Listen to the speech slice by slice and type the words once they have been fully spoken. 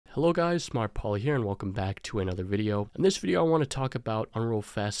Hello guys, Smart Polly here and welcome back to another video. In this video I want to talk about Unreal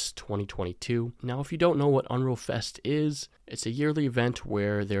Fest 2022. Now if you don't know what Unreal Fest is, it's a yearly event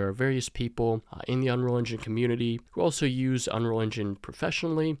where there are various people in the Unreal Engine community who also use Unreal Engine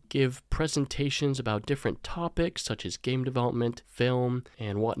professionally, give presentations about different topics such as game development, film,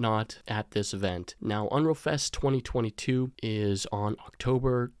 and whatnot at this event. Now Unreal Fest 2022 is on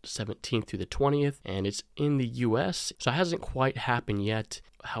October 17th through the 20th and it's in the US, so it hasn't quite happened yet.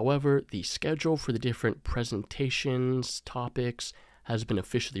 However, the schedule for the different presentations, topics, has been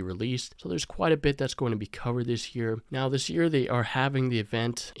officially released, so there's quite a bit that's going to be covered this year. Now this year they are having the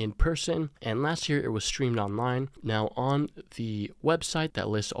event in person, and last year it was streamed online. Now on the website that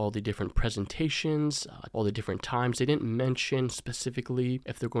lists all the different presentations, all the different times, they didn't mention specifically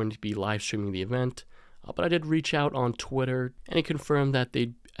if they're going to be live streaming the event, but I did reach out on Twitter and it confirmed that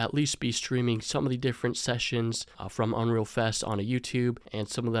they'd at least be streaming some of the different sessions from Unreal Fest on a YouTube, and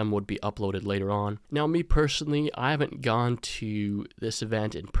some of them would be uploaded later on. Now me personally, I haven't gone to this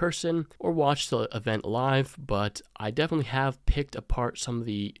event in person or watched the event live, but I definitely have picked apart some of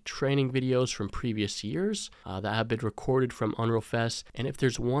the training videos from previous years that have been recorded from Unreal Fest, and if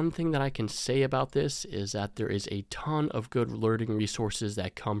there's one thing that I can say about this is that there is a ton of good learning resources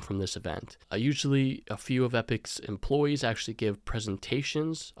that come from this event. Usually a few of Epic's employees actually give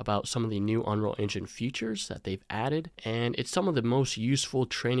presentations about some of the new Unreal Engine features that they've added, and it's some of the most useful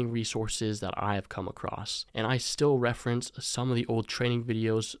training resources that I have come across. And I still reference some of the old training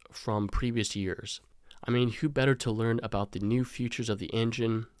videos from previous years. I mean, who better to learn about the new features of the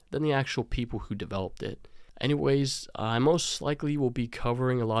engine than the actual people who developed it? Anyways, I most likely will be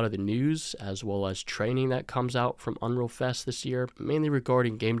covering a lot of the news as well as training that comes out from Unreal Fest this year, mainly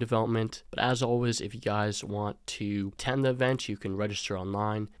regarding game development. But as always, if you guys want to attend the event, you can register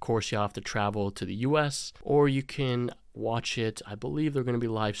online. Of course, you have to travel to the US, or you can watch it. I believe they're going to be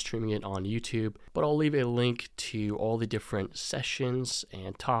live streaming it on YouTube, but I'll leave a link to all the different sessions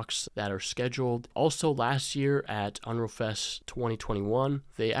and talks that are scheduled. Also, last year at Unreal Fest 2021,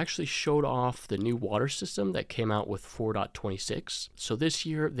 they actually showed off the new water system that came out with 4.26. So this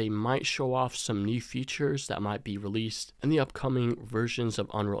year, they might show off some new features that might be released in the upcoming versions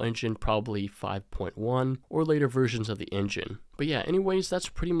of Unreal Engine, probably 5.1 or later versions of the engine. But yeah, anyways, that's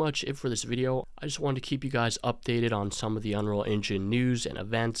pretty much it for this video. I just wanted to keep you guys updated on some of the Unreal Engine news and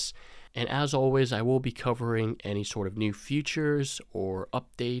events. And as always, I will be covering any sort of new features or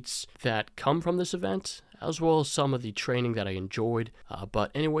updates that come from this event, as well as some of the training that I enjoyed.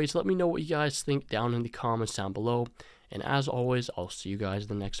 But anyways, let me know what you guys think down in the comments down below. And as always, I'll see you guys in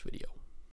the next video.